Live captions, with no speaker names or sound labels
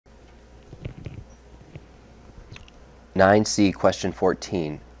9C, question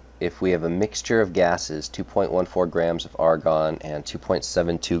 14. If we have a mixture of gases, 2.14 grams of argon and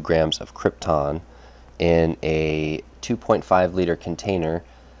 2.72 grams of krypton in a 2.5 liter container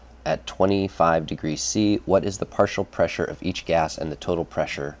at 25 degrees C, what is the partial pressure of each gas and the total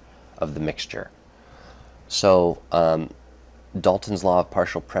pressure of the mixture? So Dalton's law of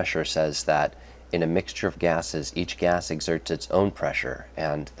partial pressure says that in a mixture of gases, each gas exerts its own pressure,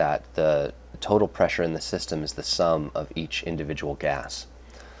 and that the total pressure in the system is the sum of each individual gas.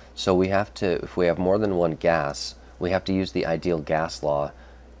 So we have to, if we have more than one gas, we have to use the ideal gas law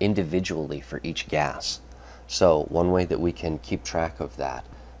individually for each gas. So one way that we can keep track of that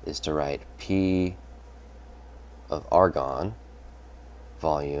is to write P of argon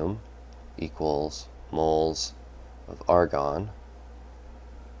volume equals moles of argon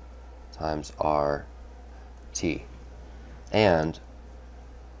times RT, and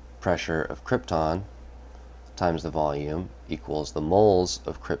pressure of krypton times the volume equals the moles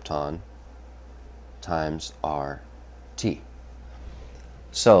of krypton times RT.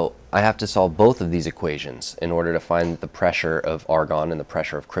 So I have to solve both of these equations in order to find the pressure of argon and the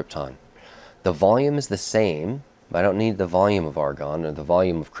pressure of krypton. The volume is the same. I don't need the volume of argon or the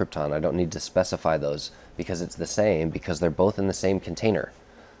volume of krypton. I don't need to specify those because it's the same, because they're both in the same container.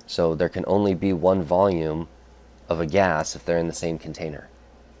 So there can only be one volume of a gas if they're in the same container.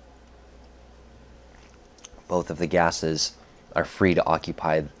 Both of the gases are free to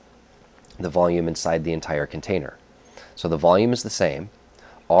occupy the volume inside the entire container. So the volume is the same.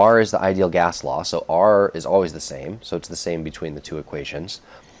 R is the ideal gas law, so R is always the same, so it's the same between the two equations.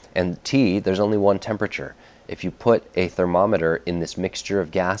 And T, there's only one temperature. If you put a thermometer in this mixture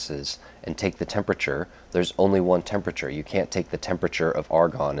of gases and take the temperature, there's only one temperature. You can't take the temperature of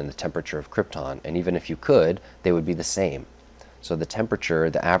argon and the temperature of krypton, and even if you could, they would be the same. So the temperature,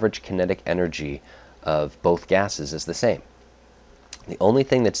 the average kinetic energy of both gases is the same. The only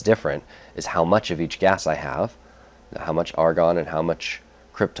thing that's different is how much of each gas I have, how much argon and how much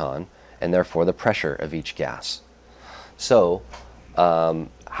krypton, and therefore the pressure of each gas. So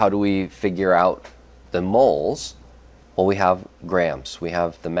how do we figure out the moles? Well, we have grams. We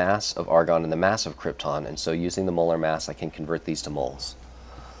have the mass of argon and the mass of krypton, and so using the molar mass I can convert these to moles.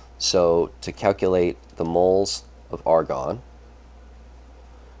 So to calculate the moles of argon,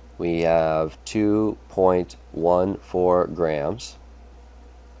 we have 2.14 grams,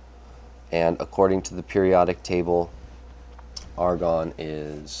 and according to the periodic table, argon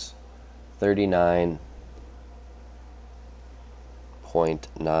is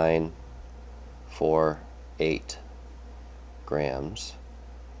 39.948 grams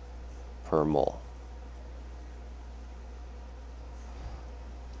per mole.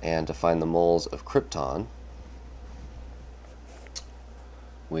 And to find the moles of krypton,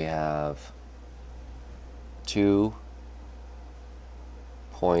 we have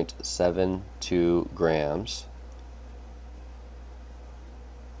 2.72 grams.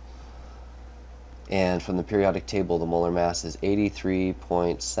 And from the periodic table, the molar mass is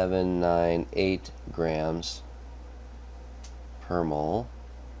 83.798 grams per mole.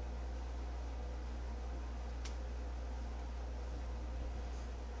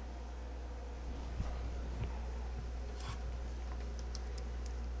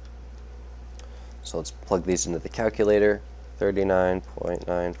 So let's plug these into the calculator.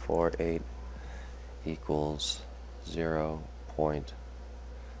 39.948 equals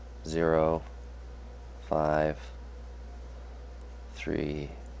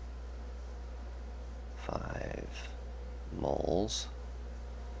 0.0535 moles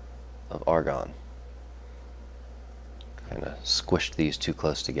of argon. Kind of squished these too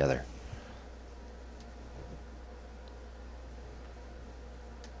close together.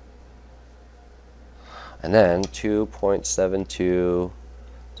 And then 2.72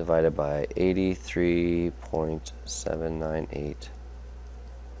 divided by 83.798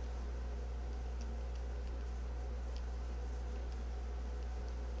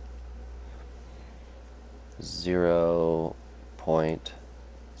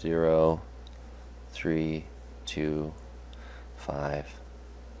 0.0325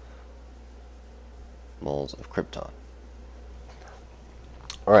 moles of krypton.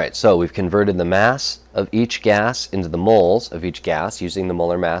 Alright, so we've converted the mass of each gas into the moles of each gas using the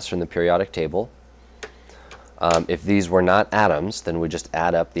molar mass from the periodic table. If these were not atoms, then we just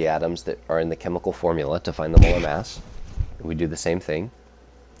add up the atoms that are in the chemical formula to find the molar mass. We do the same thing.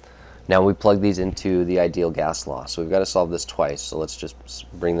 Now we plug these into the ideal gas law. So we've got to solve this twice, so let's just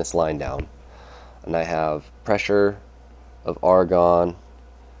bring this line down. And I have pressure of argon,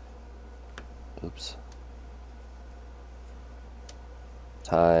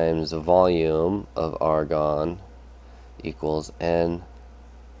 times the volume of argon equals nRT.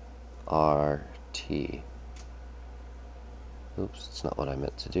 Oops, it's not what I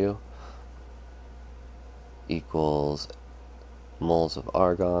meant to do. Equals moles of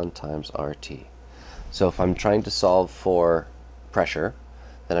argon times RT. So if I'm trying to solve for pressure,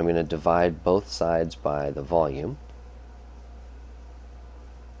 then I'm going to divide both sides by the volume.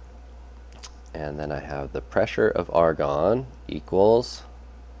 And then I have the pressure of argon equals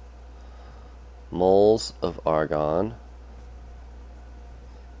moles of argon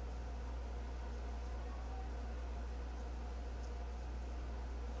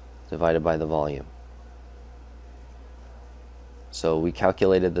divided by the volume. So we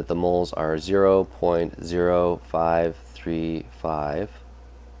calculated that the moles are 0.0535.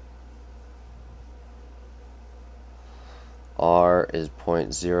 R is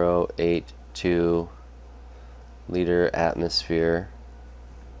 0.082 liter atmosphere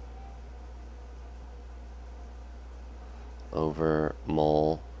over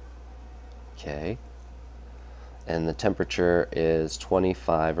mole K. And the temperature is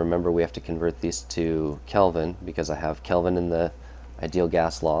 25. Remember, we have to convert these to Kelvin because I have Kelvin in the ideal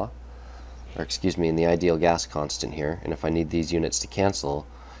gas law, or excuse me, in the ideal gas constant here. And if I need these units to cancel,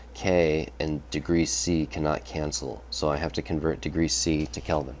 K and degrees C cannot cancel. So I have to convert degrees C to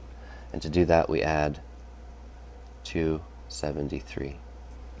Kelvin. And to do that, we add 273.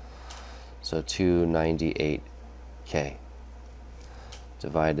 So 298 K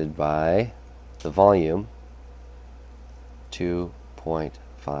divided by the volume,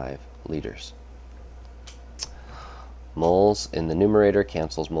 2.5 liters. Moles in the numerator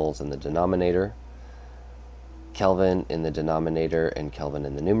cancels moles in the denominator. Kelvin in the denominator and Kelvin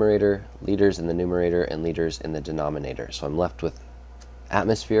in the numerator. Liters in the numerator and liters in the denominator. So I'm left with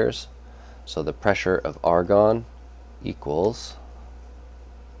atmospheres. So the pressure of argon equals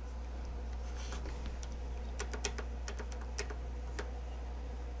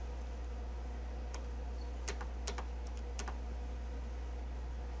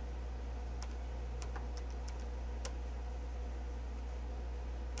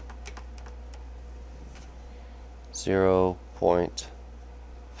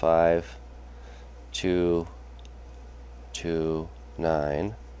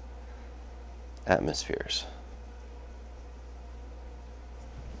 0.5229 atmospheres.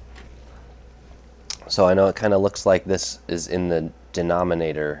 So I know it kind of looks like this is in the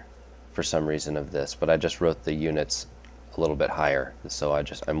denominator for some reason of this, but I just wrote the units a little bit higher. So I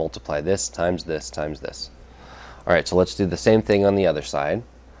multiply this times this times this. All right, so let's do the same thing on the other side.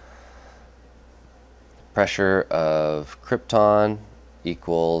 Pressure of krypton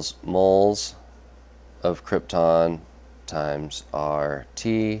equals moles of krypton times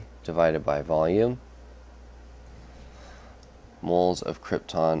RT divided by volume. Moles of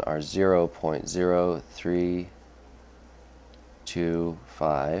krypton are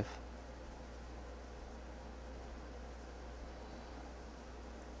 0.0325.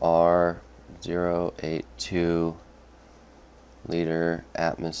 R 0.82 liter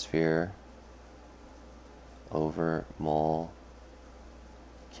atmosphere over mole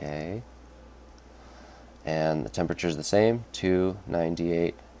K. And the temperature is the same,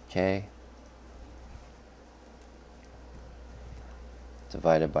 298 K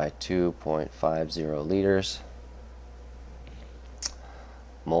divided by 2.50 liters.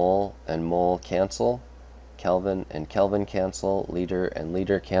 Mole and mole cancel. Kelvin and Kelvin cancel. Liter and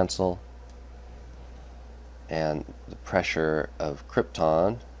liter cancel. And the pressure of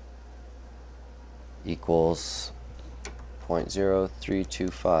krypton equals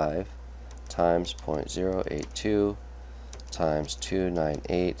 0.0325 times 0.082 times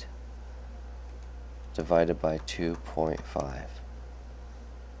 298 divided by 2.5.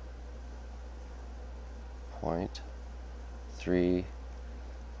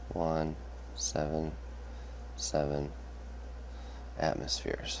 0.3177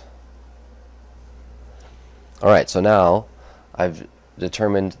 atmospheres. All right, so now I've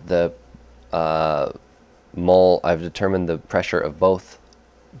determined the I've determined the pressure of both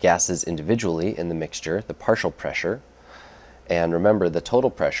gases individually in the mixture, the partial pressure. And remember, the total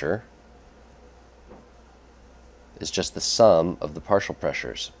pressure is just the sum of the partial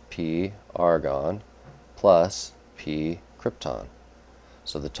pressures, P argon plus P krypton.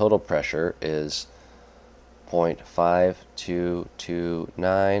 So the total pressure is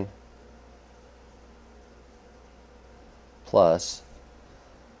 0.5229 plus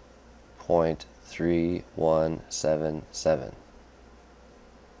 0.3177.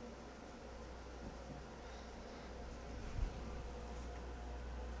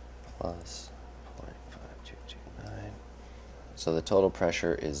 Plus 0.5229. So the total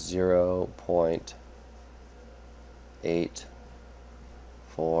pressure is 0.0325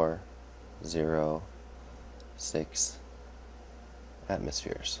 0.8406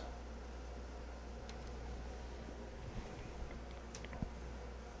 atmospheres.